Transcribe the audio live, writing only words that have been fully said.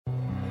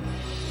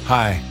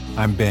Hi,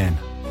 I'm Ben.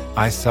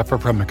 I suffer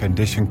from a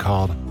condition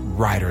called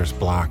writer's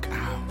block.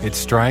 It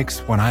strikes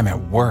when I'm at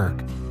work.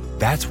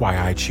 That's why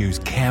I choose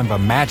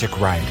Canva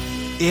Magic Write.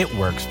 It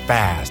works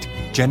fast,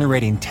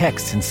 generating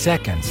text in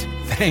seconds,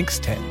 thanks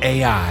to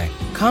AI.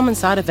 Common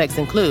side effects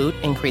include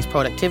increased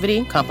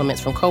productivity,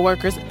 compliments from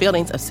coworkers,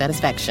 feelings of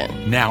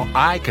satisfaction. Now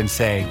I can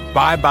say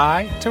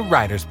bye-bye to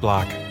writer's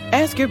block.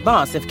 Ask your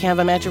boss if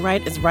Canva Magic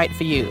Write is right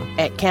for you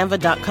at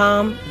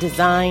canva.com,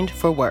 designed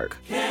for work.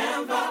 Canva.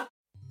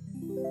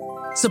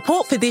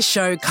 Support for this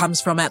show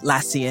comes from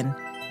Atlassian.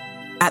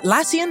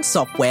 Atlassian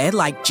software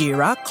like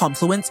Jira,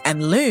 Confluence,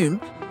 and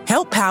Loom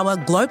help power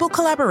global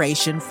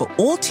collaboration for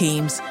all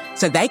teams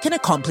so they can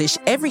accomplish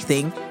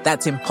everything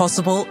that's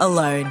impossible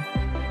alone.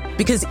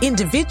 Because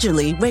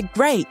individually, we're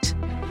great,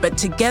 but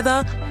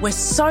together, we're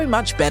so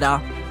much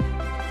better.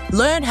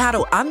 Learn how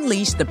to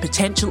unleash the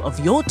potential of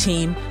your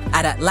team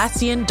at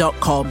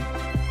Atlassian.com.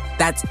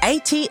 That's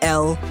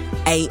Atlassian.com.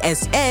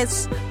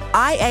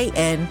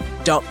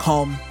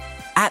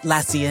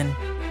 Atlassian.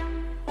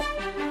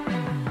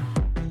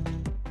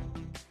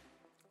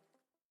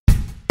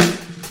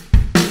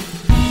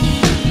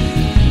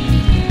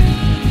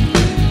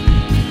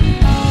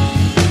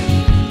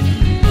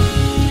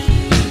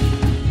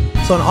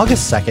 So on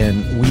August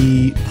 2nd,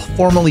 we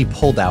formally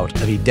pulled out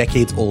of a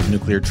decades-old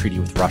nuclear treaty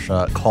with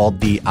Russia called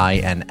the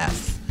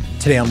INF.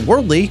 Today on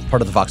Worldly,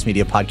 part of the Vox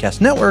Media Podcast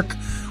Network,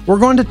 we're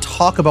going to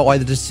talk about why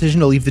the decision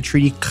to leave the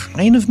treaty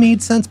kind of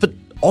made sense, but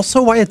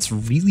also why it's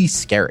really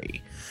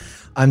scary.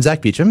 I'm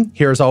Zach Beecham,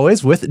 here as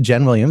always with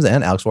Jen Williams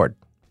and Alex Ward.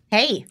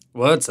 Hey.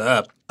 What's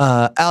up?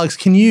 Alex,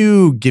 can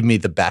you give me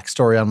the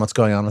backstory on what's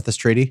going on with this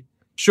treaty?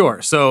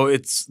 Sure. So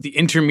it's the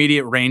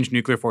Intermediate Range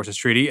Nuclear Forces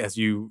Treaty. As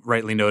you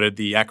rightly noted,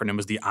 the acronym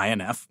was the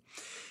INF.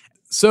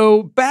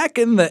 So back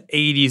in the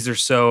 80s or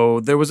so,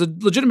 there was a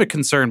legitimate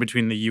concern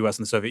between the U.S.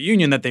 and the Soviet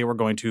Union that they were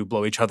going to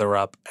blow each other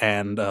up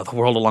and the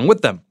world along with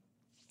them.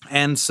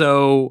 And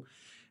so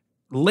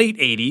late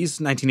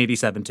 80s,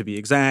 1987 to be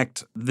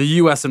exact, the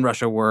U.S. and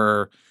Russia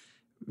were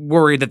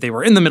worried that they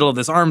were in the middle of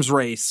this arms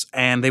race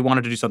and they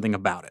wanted to do something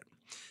about it.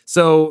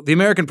 So the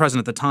American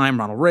president at the time,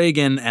 Ronald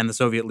Reagan, and the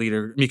Soviet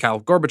leader, Mikhail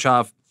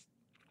Gorbachev,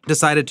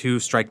 decided to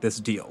strike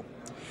this deal.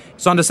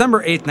 So on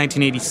December 8th,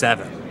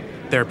 1987,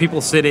 there are people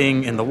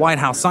sitting in the White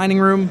House signing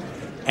room,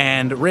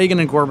 and Reagan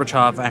and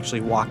Gorbachev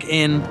actually walk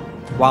in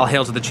while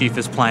Hail to the Chief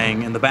is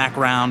playing in the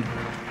background,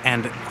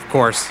 and of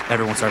course,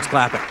 everyone starts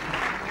clapping.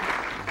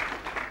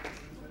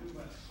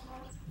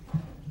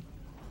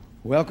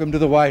 Welcome to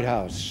the White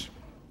House.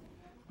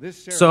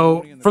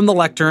 So from the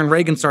lectern,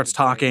 Reagan starts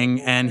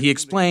talking, and he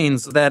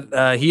explains that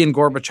he and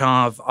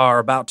Gorbachev are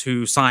about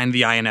to sign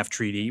the INF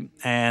Treaty,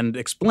 and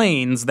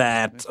explains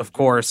that, of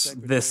course,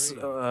 this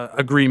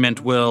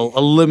agreement will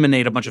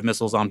eliminate a bunch of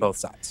missiles on both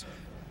sides.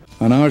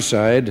 On our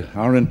side,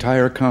 our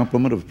entire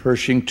complement of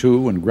Pershing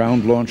II and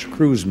ground-launched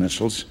cruise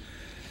missiles,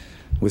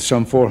 with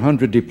some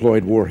 400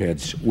 deployed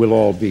warheads, will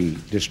all be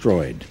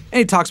destroyed. And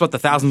he talks about the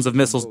thousands of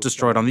missiles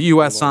destroyed on the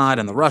U.S. side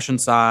and the Russian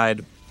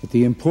side. But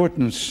the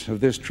importance of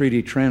this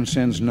treaty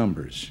transcends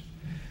numbers.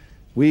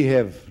 We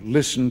have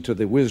listened to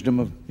the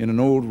wisdom in an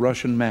old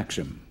Russian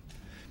maxim.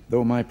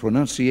 Though my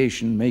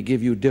pronunciation may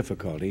give you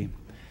difficulty,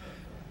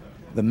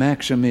 the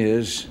maxim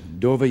is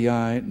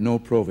dovyai no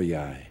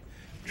provyai,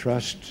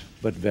 trust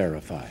but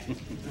verify.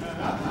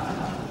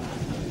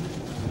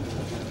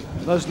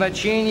 Но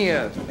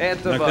значение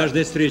этого... На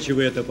каждой встрече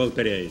вы это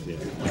повторяете.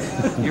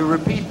 You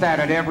repeat that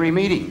at every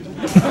meeting.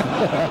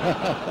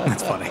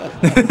 That's funny.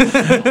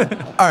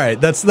 All right,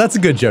 that's a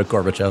good joke,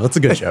 Gorbachev. That's a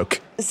good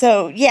joke.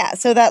 So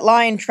that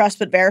line, trust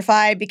but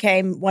verify,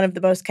 became one of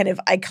the most kind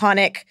of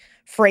iconic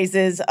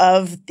phrases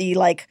of the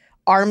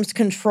arms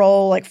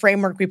control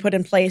framework we put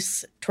in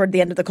place toward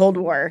the end of the Cold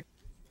War.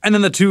 And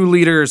then the two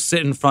leaders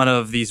sit in front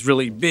of these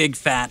really big,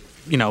 fat,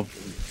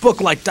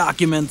 book-like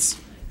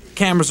documents.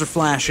 Cameras are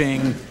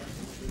flashing.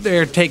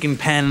 They're taking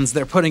pens,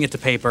 they're putting it to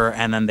paper,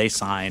 and then they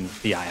sign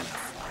the INF.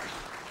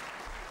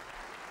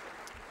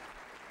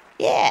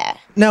 Yeah.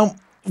 Now,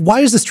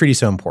 why is this treaty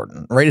so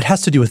important, right? It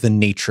has to do with the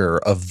nature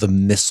of the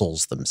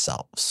missiles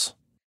themselves.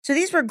 So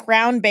these were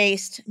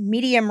ground-based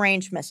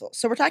medium-range missiles.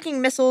 So we're talking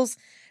missiles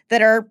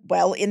that are,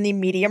 in the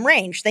medium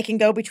range. They can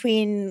go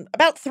between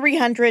about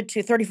 300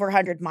 to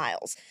 3,400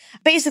 miles.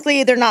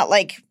 Basically, they're not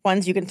like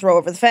ones you can throw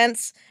over the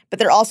fence, but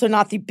they're also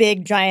not the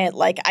big, giant,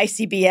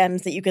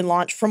 ICBMs that you can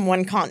launch from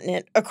one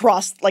continent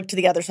across, to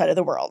the other side of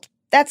the world.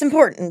 That's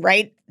important,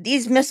 right?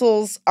 These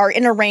missiles are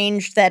in a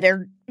range that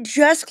are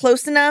just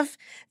close enough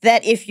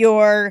that if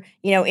you're,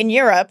 in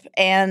Europe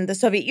and the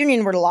Soviet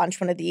Union were to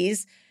launch one of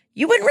these,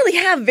 you wouldn't really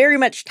have very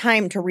much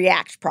time to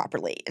react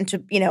properly and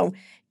to,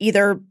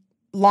 either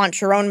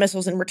launch your own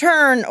missiles in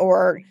return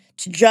or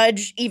to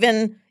judge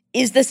even,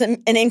 is this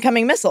an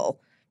incoming missile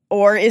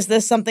or is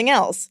this something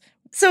else?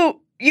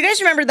 So you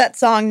guys remember that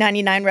song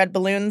 99 Red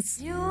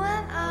Balloons? You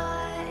and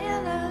I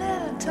in a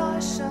little toy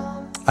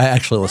show. I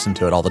actually listen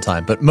to it all the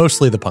time, but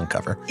mostly the punk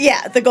cover.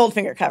 Yeah, the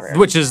Goldfinger cover.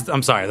 Which is, the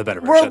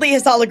better version. Worldly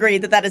has all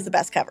agreed that is the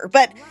best cover.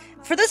 But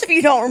for those of you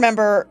who don't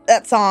remember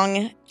that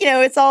song,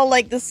 it's all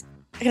this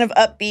kind of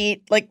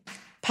upbeat, like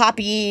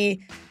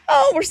poppy,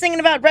 oh, we're singing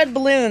about red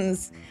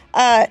balloons.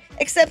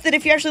 Except that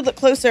if you actually look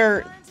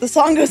closer, the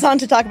song goes on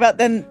to talk about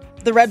then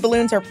the red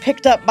balloons are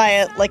picked up by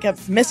a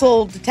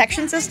missile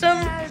detection system.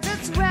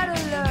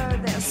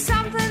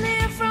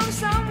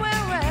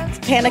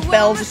 Panic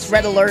bells, it's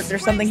red alert,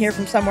 there's something here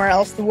from somewhere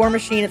else. The war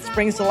machine, it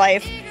springs to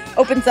life,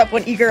 opens up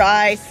one eager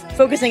eye,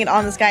 focusing it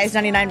on the sky as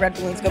 99 red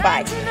balloons go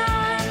by.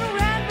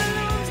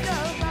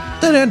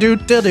 So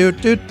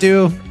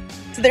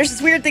there's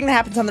this weird thing that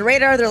happens on the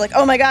radar. They're like,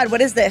 oh my God, what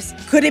is this?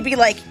 Could it be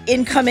like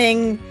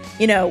incoming,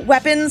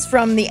 weapons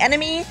from the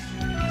enemy?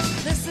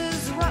 This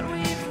is what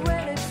we've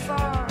waited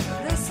for.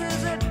 This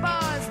is it,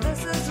 boys.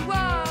 This is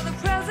war. The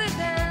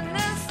president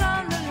is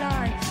on the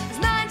line. It's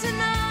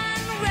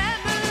 99 red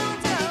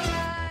balloons go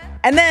by.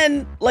 And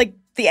then,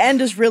 the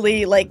end is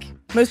really,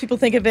 most people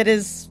think of it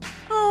as,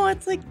 I'm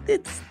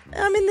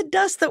in the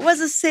dust that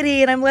was a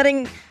city and I'm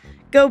letting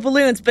go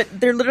balloons. But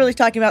they're literally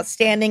talking about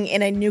standing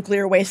in a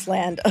nuclear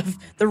wasteland of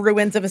the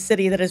ruins of a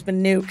city that has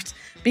been nuked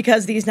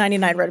because these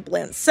 99 red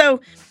balloons. So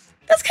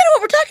that's kind of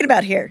what we're talking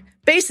about here,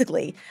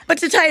 basically. But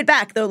to tie it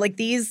back, though,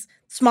 these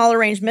smaller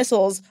range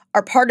missiles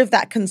are part of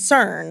that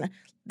concern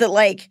that,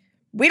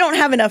 we don't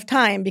have enough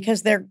time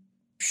because they're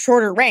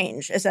shorter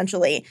range,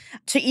 essentially,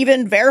 to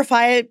even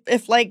verify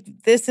if,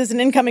 this is an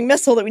incoming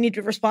missile that we need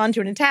to respond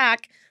to an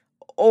attack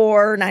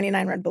or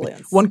 99 red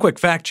balloons. One quick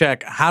fact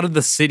check. How did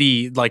the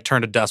city,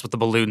 turn to dust with the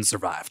balloons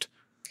survived?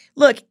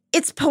 Look,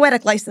 it's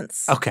poetic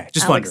license. Okay,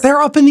 just Alex. wondering.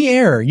 They're up in the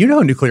air. You know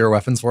how nuclear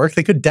weapons work.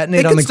 They could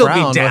detonate They on could the still be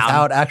ground down.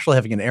 without actually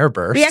having an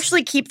airburst. We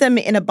actually keep them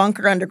in a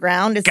bunker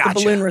underground. It's Gotcha.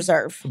 the balloon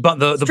reserve. But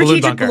the balloon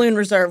Strategic bunker. balloon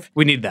reserve.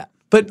 We need that.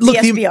 But look,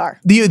 CSBR.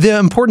 the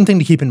important thing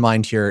to keep in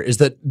mind here is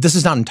that this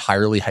is not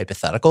entirely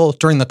hypothetical.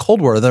 During the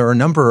Cold War, there were a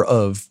number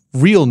of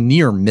real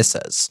near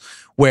misses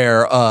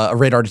where a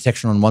radar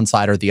detection on one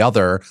side or the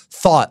other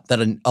thought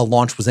that a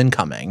launch was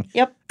incoming.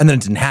 Yep. And then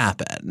it didn't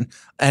happen.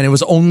 And it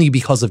was only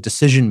because of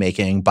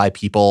decision-making by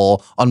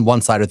people on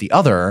one side or the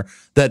other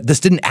that this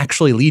didn't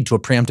actually lead to a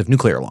preemptive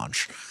nuclear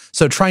launch.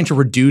 So trying to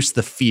reduce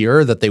the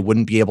fear that they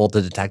wouldn't be able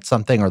to detect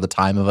something or the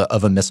time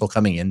of a missile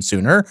coming in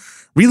sooner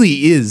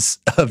really is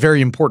a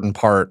very important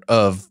part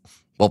of,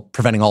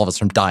 preventing all of us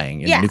from dying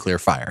in a nuclear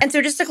fire. And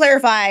so just to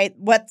clarify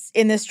what's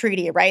in this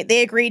treaty, right?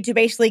 They agreed to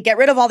basically get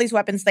rid of all these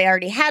weapons they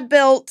already had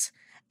built,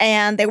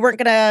 and they weren't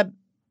going to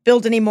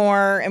build any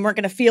more and weren't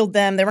going to field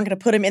them. They weren't going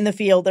to put them in the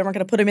field. They weren't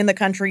going to put them in the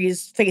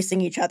countries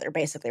facing each other,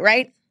 basically,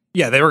 right?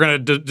 Yeah, they were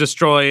going to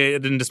destroy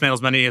and dismantle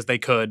as many as they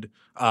could.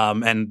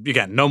 And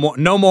again, no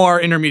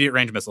more intermediate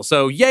range missiles.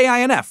 So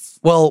yay, INF.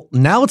 Well,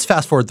 now let's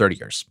fast forward 30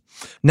 years.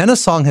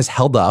 Nena's song has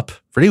held up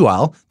pretty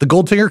well. The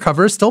Goldfinger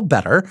cover is still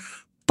better,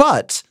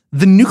 but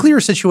the nuclear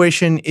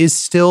situation is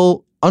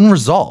still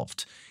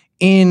unresolved.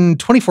 In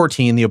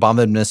 2014, the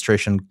Obama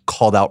administration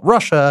called out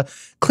Russia,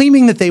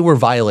 claiming that they were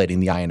violating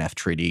the INF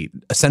treaty.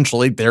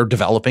 Essentially, they're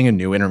developing a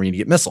new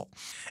intermediate missile.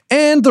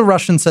 And the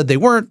Russians said they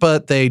weren't,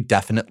 but they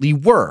definitely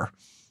were.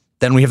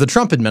 Then we have the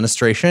Trump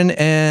administration,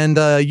 and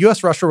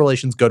U.S.-Russia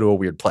relations go to a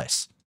weird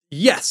place.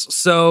 Yes.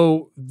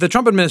 So the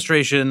Trump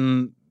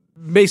administration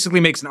basically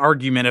makes an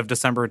argument of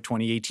December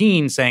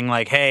 2018 saying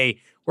hey,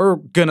 we're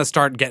going to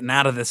start getting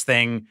out of this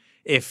thing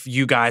if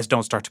you guys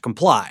don't start to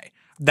comply.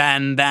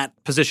 Then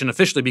that position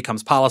officially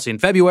becomes policy in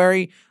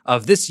February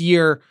of this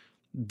year.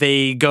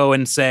 They go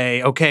and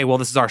say, okay, well,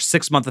 this is our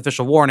 6-month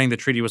official warning. The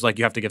treaty was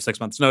you have to give 6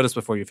 months notice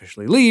before you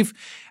officially leave.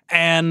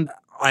 And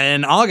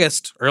in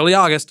August, early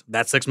August,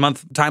 that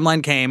 6-month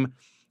timeline came.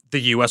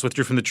 The U.S.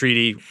 withdrew from the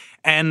treaty.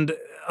 And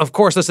of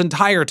course, this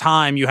entire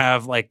time you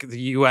have the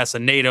U.S.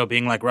 and NATO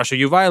being Russia,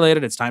 you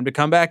violated. It's time to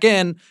come back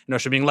in. And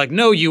Russia being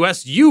no,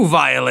 U.S., you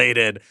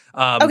violated.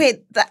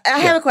 Okay, I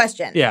have a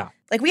question. Yeah.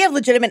 We have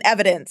legitimate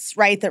evidence,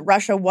 right, that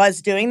Russia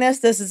was doing this.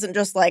 This isn't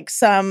just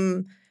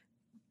some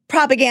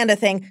propaganda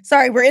thing.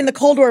 Sorry, we're in the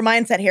Cold War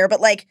mindset here,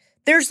 but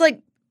there's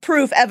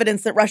proof,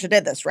 evidence that Russia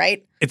did this,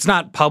 right? It's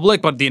not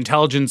public, but the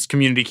intelligence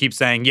community keeps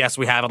saying, yes,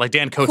 we have it.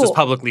 Dan Coates has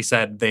publicly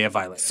said they have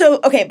violated. So,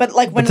 okay, but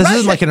when But this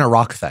Russia— isn't an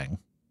Iraq thing.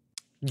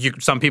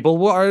 Some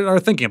people are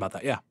thinking about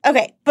that, yeah.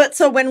 Okay, but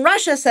so when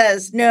Russia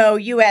says, no,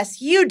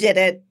 U.S., you did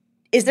it,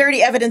 is there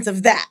any evidence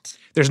of that?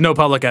 There's no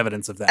public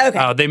evidence of that.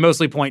 Okay. They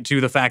mostly point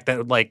to the fact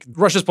that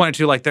Russia's pointed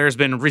to there's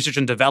been research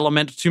and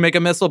development to make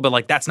a missile,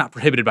 but that's not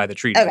prohibited by the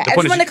treaty. Okay, I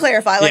just want to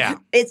clarify.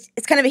 It's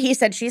kind of a he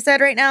said, she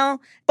said right now.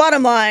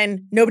 Bottom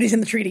line, nobody's in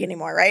the treaty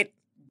anymore, right?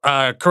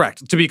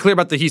 Correct. To be clear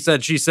about the he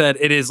said, she said,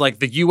 it is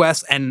the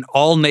U.S. and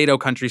all NATO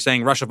countries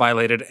saying Russia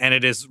violated, and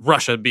it is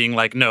Russia being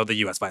no, the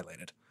U.S.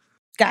 violated.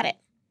 Got it.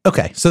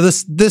 Okay, so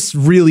this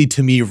really,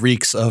 to me,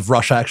 reeks of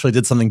Russia actually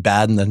did something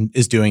bad and then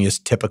is doing his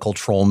typical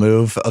troll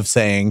move of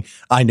saying,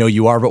 I know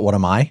you are, but what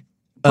am I?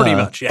 Pretty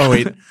much, yeah. Oh,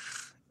 wait.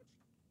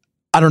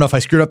 I don't know if I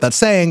screwed up that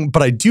saying,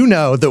 but I do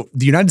know that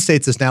the United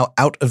States is now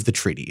out of the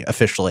treaty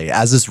officially,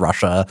 as is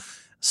Russia,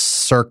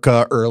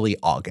 circa early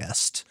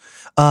August.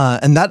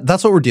 And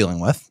that's what we're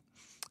dealing with.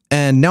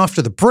 And now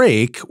after the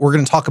break, we're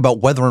going to talk about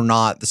whether or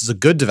not this is a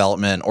good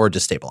development or a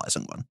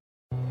destabilizing one.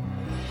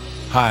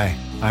 Hi,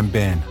 I'm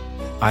Ben.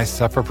 I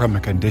suffer from a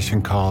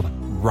condition called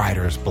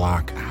writer's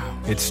block.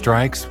 It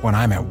strikes when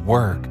I'm at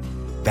work.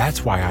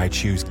 That's why I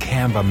choose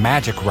Canva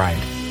Magic Write.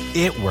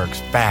 It works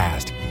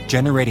fast,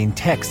 generating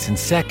text in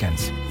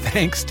seconds,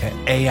 thanks to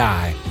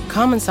AI.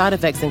 Common side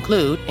effects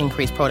include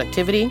increased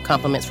productivity,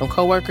 compliments from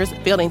coworkers,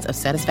 feelings of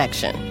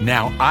satisfaction.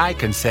 Now I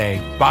can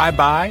say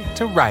bye-bye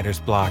to writer's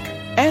block.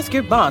 Ask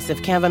your boss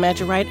if Canva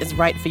Magic Write is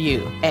right for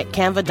you at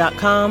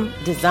canva.com,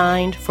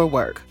 designed for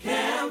work.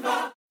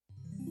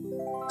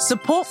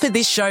 Support for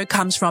this show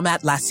comes from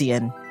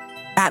Atlassian.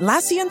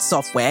 Atlassian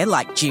software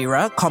like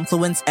Jira,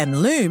 Confluence,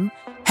 and Loom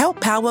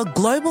help power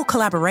global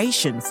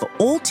collaboration for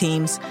all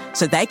teams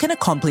so they can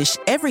accomplish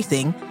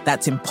everything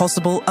that's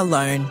impossible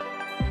alone.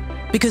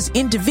 Because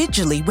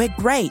individually we're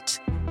great,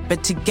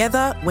 but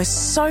together we're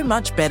so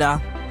much better.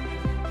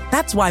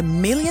 That's why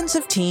millions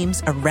of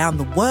teams around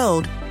the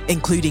world,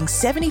 including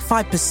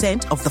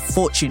 75% of the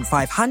Fortune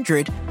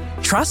 500,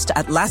 trust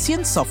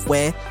Atlassian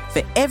software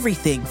for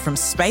everything from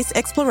space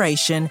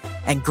exploration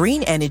and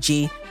green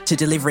energy to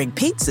delivering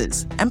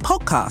pizzas and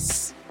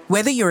podcasts.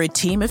 Whether you're a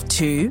team of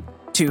 2,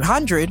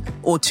 200,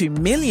 or 2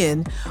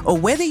 million, or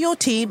whether your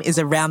team is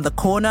around the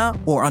corner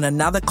or on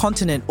another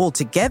continent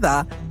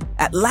altogether,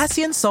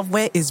 Atlassian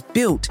software is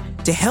built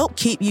to help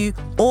keep you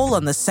all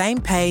on the same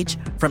page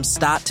from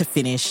start to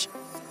finish.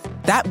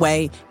 That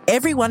way,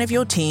 every one of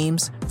your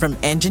teams, from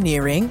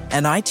engineering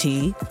and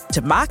IT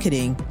to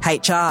marketing,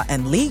 HR,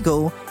 and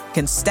legal,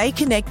 can stay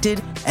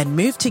connected and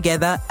move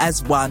together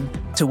as one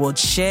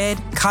towards shared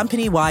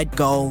company-wide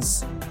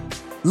goals.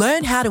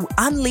 Learn how to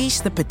unleash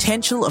the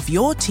potential of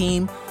your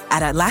team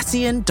at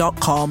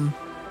Atlassian.com.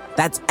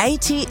 That's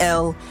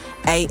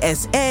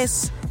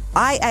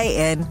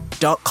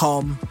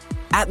Atlassian.com.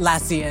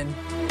 Atlassian.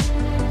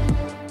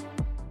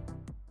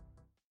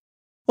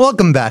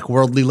 Welcome back,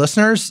 worldly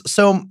listeners.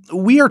 So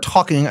we are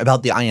talking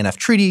about the INF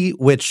Treaty,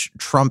 which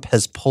Trump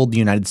has pulled the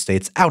United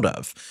States out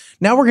of.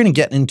 Now we're going to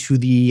get into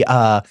the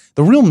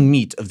real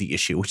meat of the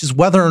issue, which is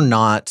whether or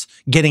not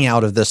getting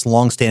out of this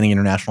longstanding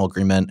international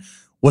agreement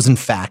was in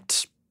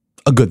fact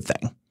a good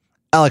thing.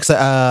 Alex,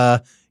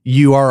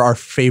 you are our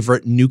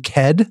favorite nuke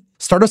head.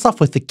 Start us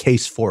off with the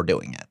case for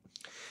doing it.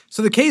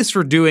 So the case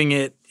for doing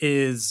it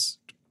is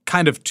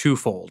kind of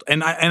twofold.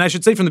 And I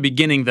should say from the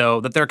beginning, though,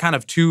 that there are kind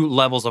of two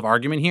levels of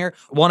argument here.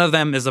 One of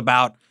them is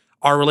about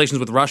our relations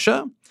with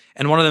Russia,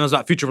 and one of them is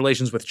about future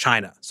relations with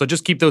China. So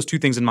just keep those two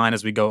things in mind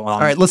as we go on.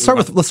 All right, let's start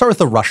with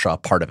the Russia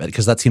part of it,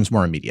 because that seems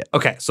more immediate.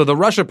 Okay, so the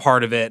Russia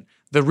part of it,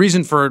 the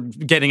reason for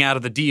getting out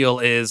of the deal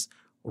is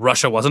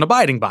Russia wasn't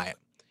abiding by it.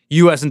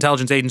 U.S.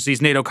 intelligence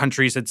agencies, NATO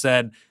countries had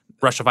said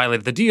Russia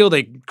violated the deal.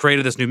 They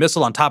created this new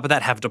missile. On top of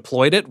that, have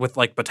deployed it with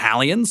like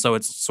battalions, so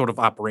it's sort of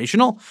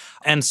operational.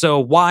 And so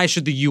why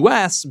should the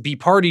U.S. be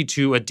party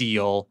to a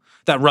deal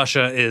that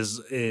Russia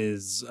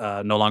is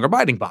no longer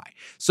abiding by?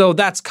 So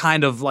that's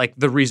kind of like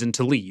the reason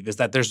to leave, is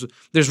that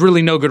there's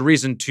really no good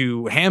reason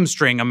to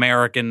hamstring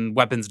American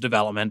weapons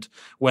development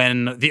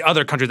when the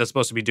other country that's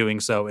supposed to be doing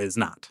so is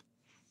not.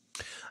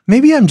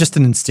 Maybe I'm just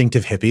an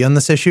instinctive hippie on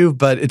this issue,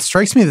 but it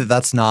strikes me that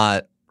that's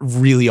not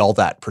really all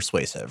that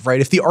persuasive, right?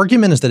 If the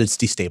argument is that it's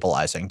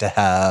destabilizing to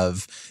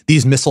have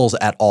these missiles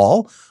at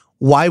all,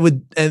 why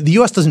would the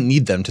U.S. doesn't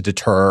need them to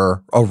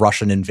deter a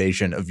Russian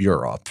invasion of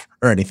Europe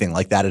or anything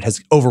like that? It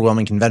has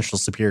overwhelming conventional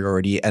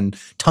superiority and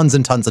tons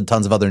and tons and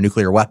tons of other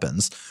nuclear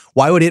weapons.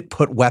 Why would it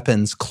put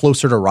weapons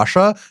closer to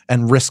Russia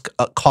and risk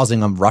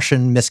causing a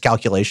Russian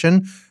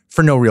miscalculation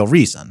for no real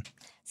reason?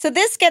 So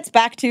this gets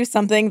back to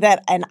something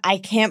that, and I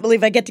can't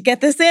believe I get to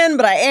get this in,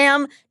 but I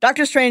am,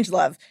 Dr.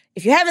 Strangelove.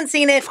 If you haven't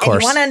seen it and you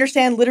want to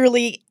understand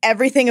literally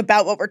everything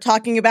about what we're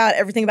talking about,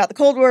 everything about the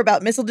Cold War,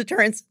 about missile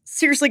deterrence,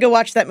 seriously go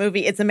watch that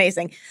movie. It's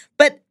amazing.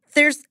 But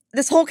there's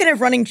this whole kind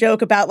of running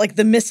joke about like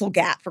the missile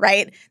gap,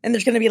 right? And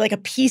there's going to be like a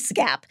peace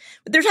gap.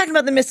 But they're talking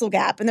about the missile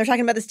gap and they're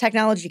talking about this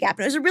technology gap.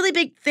 And it was a really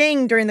big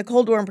thing during the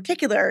Cold War in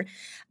particular,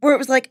 where it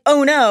was like,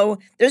 oh no,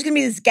 there's going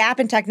to be this gap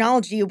in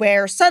technology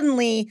where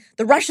suddenly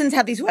the Russians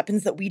have these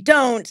weapons that we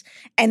don't.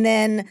 And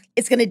then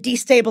it's going to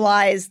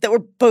destabilize that we're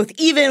both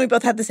even. We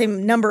both have the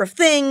same number of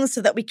things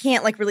so that we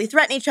can't like really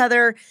threaten each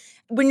other.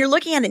 When you're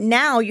looking at it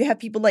now, you have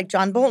people like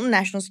John Bolton,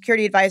 National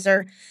Security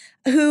Advisor,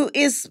 who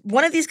is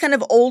one of these kind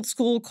of old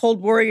school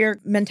Cold Warrior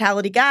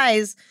mentality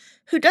guys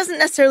who doesn't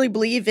necessarily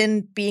believe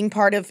in being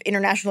part of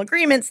international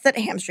agreements that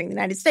hamstring the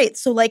United States.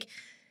 So like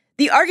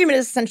the argument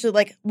is essentially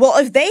like, well,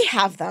 if they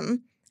have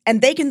them and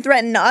they can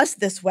threaten us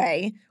this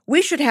way,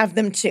 we should have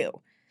them too.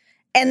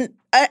 And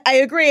I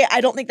agree.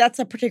 I don't think that's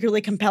a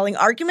particularly compelling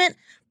argument,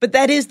 but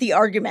that is the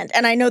argument.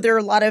 And I know there are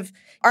a lot of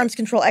arms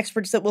control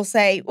experts that will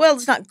say, well,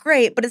 it's not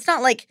great, but it's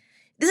not like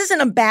this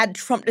isn't a bad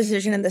Trump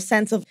decision in the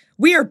sense of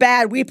we are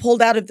bad. We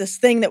pulled out of this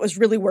thing that was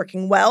really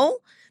working well.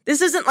 This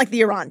isn't like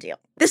the Iran deal.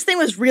 This thing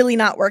was really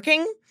not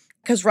working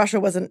because Russia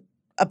wasn't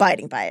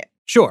abiding by it.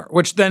 Sure,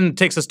 which then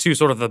takes us to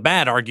sort of the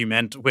bad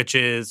argument, which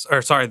is,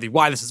 the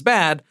why this is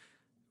bad,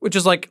 which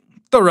is like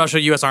the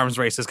Russia-U.S. arms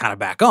race is kind of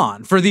back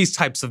on for these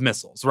types of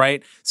missiles,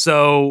 right?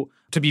 So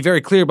to be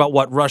very clear about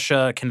what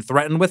Russia can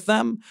threaten with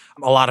them.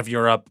 A lot of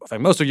Europe, in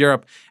fact, most of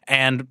Europe,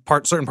 and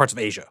certain parts of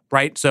Asia,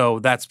 right? So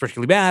that's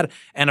particularly bad.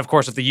 And of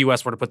course, if the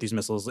U.S. were to put these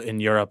missiles in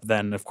Europe,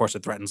 then of course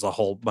it threatens a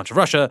whole bunch of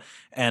Russia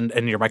and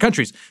nearby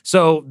countries.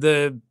 So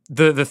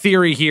the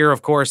theory here,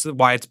 of course,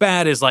 why it's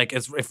bad is like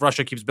if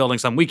Russia keeps building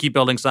some, we keep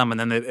building some, and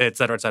then et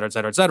cetera, et cetera, et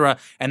cetera, et cetera.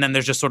 And then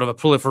there's just sort of a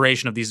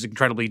proliferation of these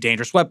incredibly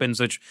dangerous weapons,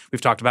 which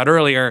we've talked about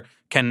earlier,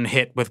 can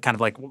hit with kind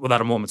of like without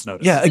a moment's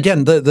notice. Yeah,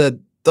 again, the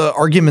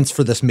arguments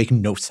for this make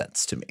no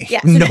sense to me.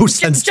 Yeah, no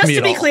sense to me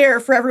at all. Just to be clear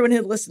for everyone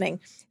who's listening,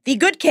 the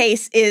good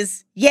case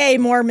is yay,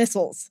 more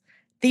missiles.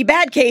 The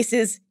bad case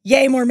is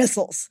yay, more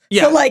missiles.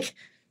 Yeah. So like,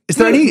 is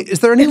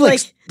there any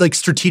like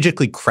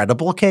strategically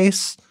credible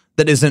case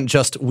that isn't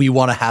just we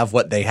want to have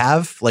what they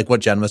have, like what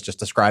Jen was just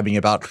describing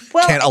about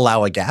can't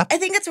allow a gap? I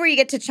think that's where you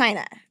get to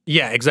China.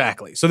 Yeah,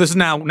 exactly. So this is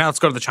now let's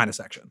go to the China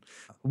section.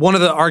 One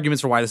of the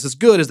arguments for why this is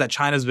good is that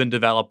China's been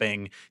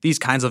developing these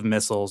kinds of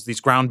missiles,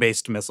 these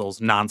ground-based missiles,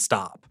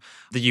 nonstop.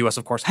 The U.S.,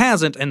 of course,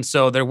 hasn't, and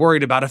so they're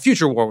worried about a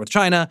future war with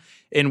China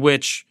in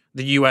which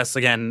the U.S.,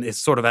 again, is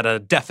sort of at a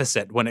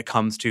deficit when it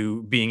comes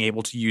to being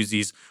able to use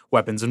these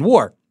weapons in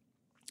war.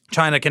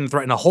 China can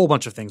threaten a whole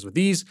bunch of things with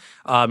these,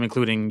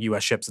 including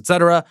U.S. ships, et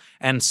cetera.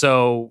 And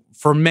so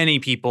for many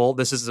people,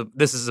 this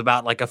is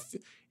about like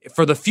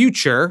for the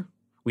future,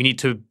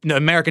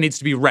 America needs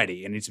to be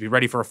ready. It needs to be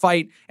ready for a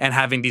fight, and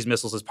having these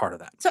missiles is part of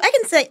that. So I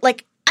can say,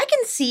 like, I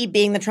can see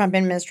being the Trump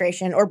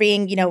administration or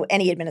being,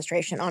 any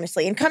administration,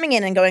 honestly, and coming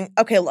in and going,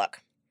 okay,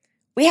 look,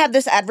 we have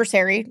this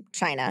adversary,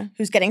 China,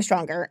 who's getting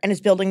stronger and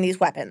is building these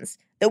weapons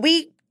that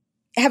we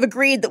have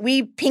agreed that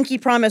we pinky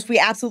promise we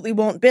absolutely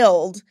won't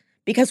build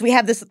because we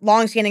have this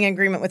longstanding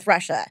agreement with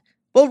Russia.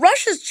 Well,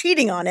 Russia's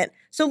cheating on it,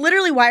 so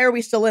literally why are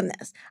we still in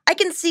this? I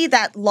can see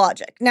that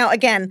logic. Now,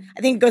 again,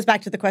 I think it goes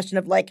back to the question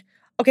of like,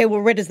 okay,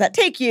 well, where does that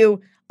take you?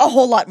 A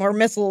whole lot more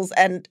missiles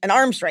and an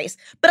arms race.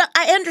 But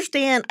I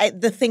understand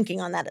the thinking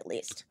on that at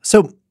least.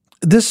 So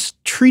this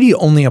treaty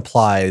only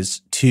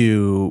applies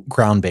to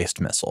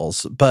ground-based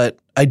missiles, but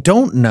I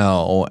don't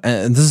know,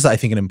 and this is, I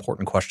think, an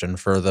important question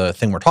for the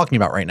thing we're talking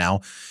about right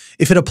now,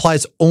 if it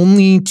applies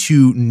only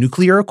to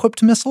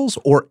nuclear-equipped missiles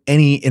or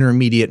any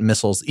intermediate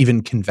missiles,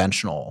 even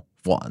conventional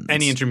ones.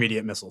 Any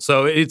intermediate missile.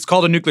 So it's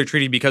called a nuclear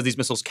treaty because these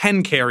missiles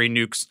can carry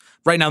nukes.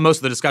 Right now, most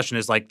of the discussion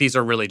is like these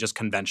are really just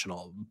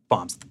conventional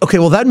bombs. Okay,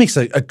 well, that makes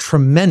a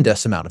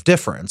tremendous amount of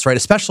difference, right?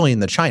 Especially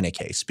in the China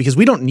case, because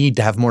we don't need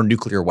to have more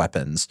nuclear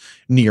weapons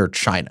near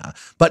China.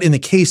 But in the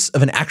case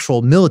of an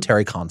actual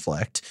military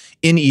conflict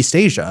in East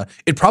Asia,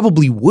 it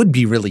probably would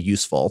be really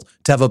useful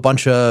to have a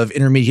bunch of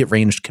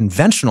intermediate-ranged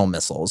conventional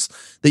missiles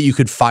that you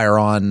could fire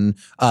on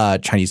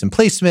Chinese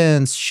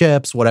emplacements,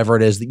 ships, whatever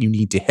it is that you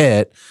need to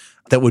hit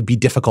that would be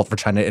difficult for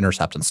China to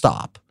intercept and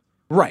stop.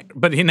 Right.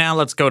 But now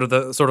let's go to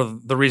the sort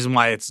of the reason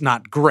why it's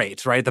not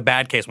great, right? The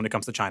bad case when it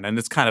comes to China. And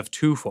it's kind of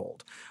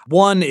twofold.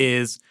 One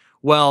is,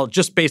 well,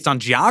 just based on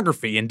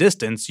geography and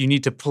distance, you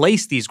need to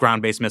place these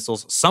ground-based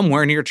missiles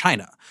somewhere near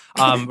China.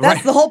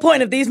 That's the whole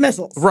point of these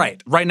missiles.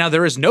 Right. Right now,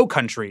 there is no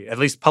country, at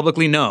least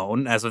publicly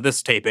known as of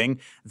this taping,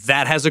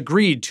 that has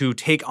agreed to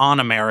take on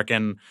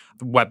American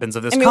weapons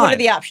of this kind. What are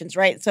the options,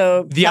 right?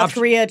 So South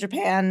Korea,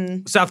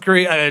 Japan, South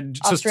Korea,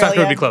 so South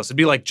Korea would be close. It'd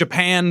be like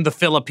Japan, the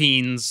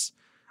Philippines,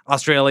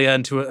 Australia,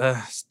 into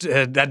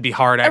that'd be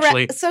hard,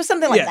 actually. So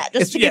something like that,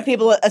 just to give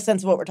people a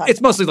sense of what we're talking about.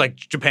 It's mostly like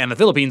Japan and the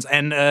Philippines.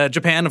 And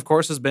Japan, of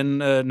course, has been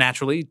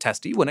naturally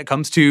testy when it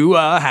comes to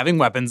having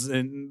weapons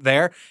in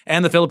there.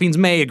 And the Philippines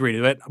may agree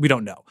to it. We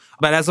don't know.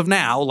 But as of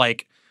now,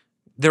 like,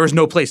 there is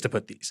no place to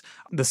put these.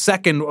 The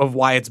second of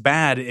why it's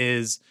bad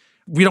is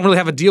we don't really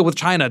have a deal with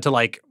China to,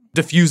 like,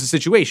 diffuse the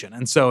situation.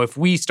 And so if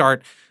we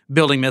start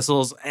building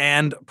missiles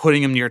and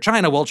putting them near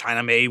China, well,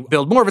 China may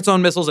build more of its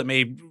own missiles. It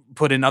may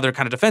put in other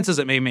kind of defenses.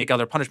 It may make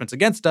other punishments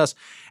against us.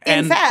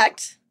 And in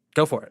fact,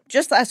 go for it.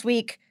 Just last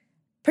week,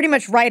 pretty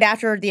much right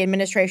after the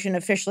administration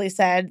officially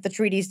said the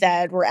treaty's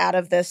dead, we're out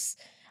of this,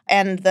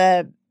 and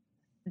the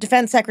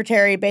defense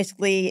secretary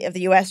basically of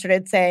the U.S.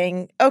 started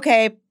saying,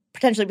 okay,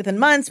 potentially within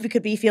months, we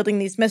could be fielding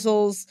these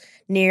missiles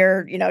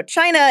near,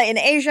 China in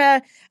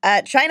Asia.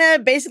 China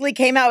basically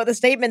came out with a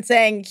statement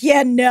saying,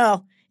 yeah,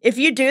 no, if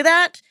you do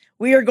that,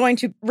 we are going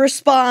to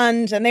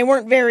respond. And they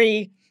weren't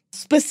very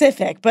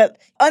specific, but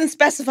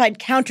unspecified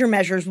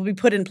countermeasures will be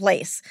put in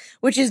place,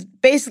 which is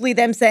basically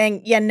them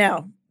saying, yeah,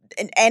 no.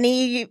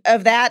 Any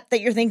of that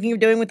you're thinking of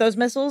doing with those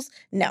missiles?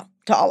 No,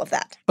 to all of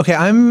that. Okay,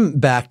 I'm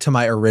back to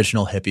my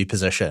original hippie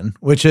position,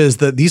 which is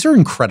that these are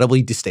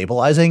incredibly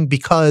destabilizing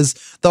because,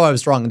 though I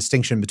was drawing a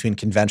distinction between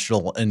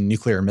conventional and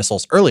nuclear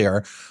missiles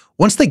earlier,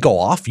 once they go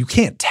off, you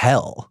can't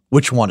tell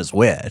which one is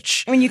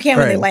which. I mean, you can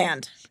when they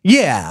land.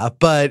 Yeah,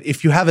 but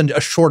if you have a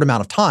short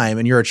amount of time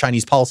and you're a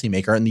Chinese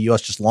policymaker and the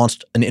U.S. just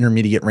launched an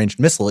intermediate-ranged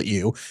missile at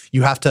you,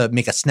 you have to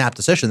make a snap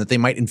decision that they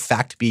might, in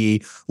fact,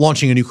 be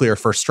launching a nuclear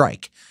first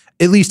strike.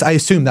 At least I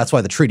assume that's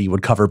why the treaty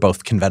would cover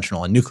both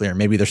conventional and nuclear.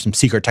 Maybe there's some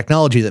secret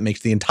technology that makes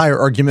the entire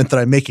argument that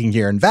I'm making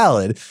here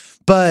invalid.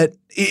 But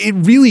it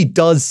really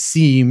does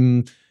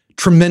seem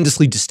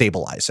tremendously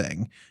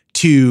destabilizing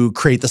to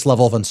create this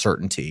level of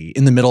uncertainty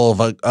in the middle of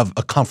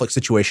a conflict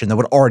situation that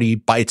would already,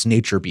 by its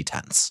nature, be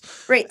tense.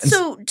 Right.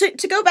 So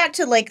to go back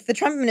to like the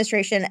Trump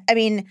administration, I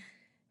mean,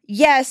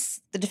 yes,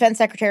 the defense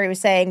secretary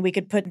was saying we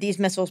could put these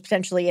missiles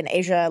potentially in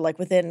Asia like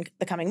within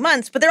the coming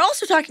months, but they're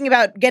also talking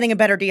about getting a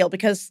better deal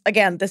because,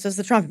 again, this is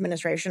the Trump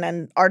administration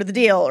and art of the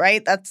deal,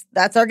 right?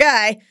 That's our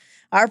guy,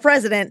 our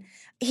president.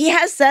 He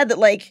has said that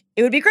like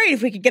it would be great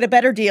if we could get a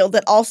better deal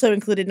that also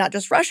included not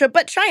just Russia,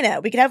 but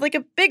China. We could have like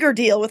a bigger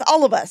deal with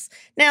all of us.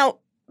 Now,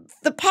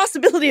 the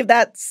possibility of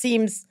that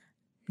seems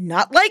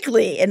not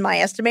likely in my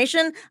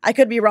estimation. I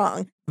could be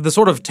wrong. The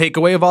sort of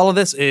takeaway of all of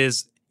this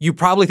is you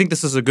probably think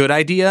this is a good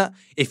idea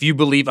if you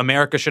believe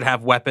America should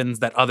have weapons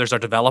that others are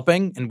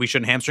developing and we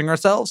shouldn't hamstring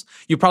ourselves.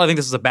 You probably think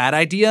this is a bad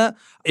idea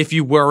if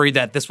you worry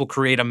that this will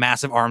create a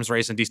massive arms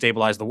race and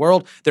destabilize the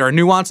world. There are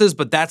nuances,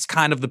 but that's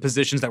kind of the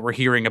positions that we're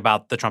hearing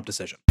about the Trump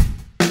decision.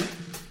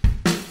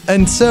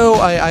 And so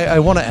I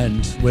want to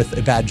end with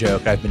a bad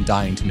joke I've been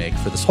dying to make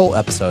for this whole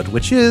episode,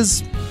 which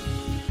is,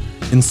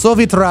 in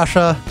Soviet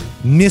Russia,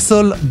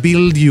 missile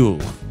build you.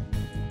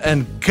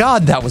 And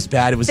God, that was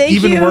bad. It was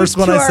even worse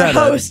when I said it. Thank you to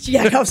our host,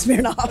 Yakov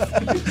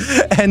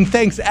Smirnov. And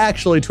thanks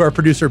actually to our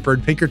producer,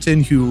 Bird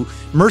Pinkerton, who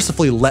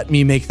mercifully let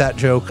me make that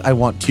joke. I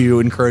want to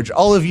encourage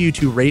all of you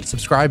to rate,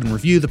 subscribe, and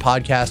review the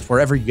podcast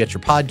wherever you get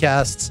your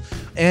podcasts.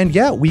 And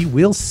yeah, we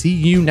will see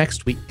you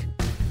next week.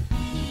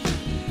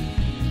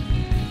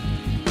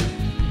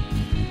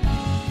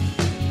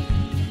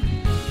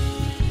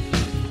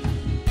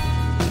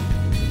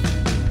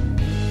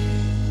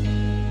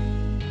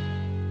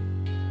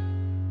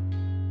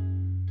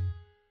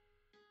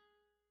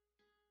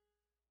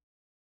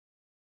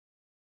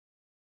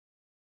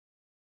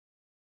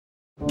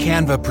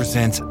 Canva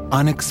presents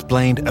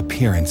Unexplained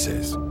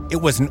Appearances. It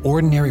was an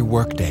ordinary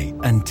workday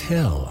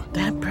until...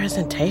 That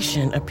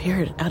presentation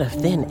appeared out of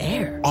thin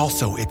air.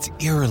 Also, it's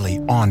eerily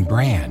on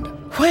brand.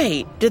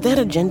 Wait, did that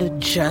agenda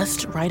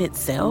just write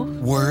itself?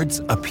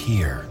 Words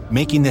appear,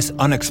 making this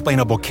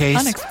unexplainable case...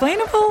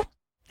 Unexplainable?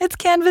 It's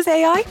Canva's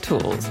AI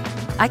tools.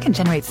 I can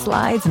generate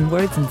slides and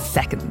words in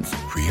seconds.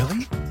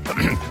 Really?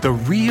 The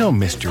real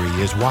mystery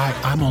is why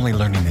I'm only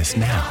learning this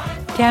now.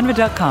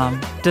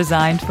 Canva.com,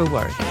 designed for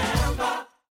work.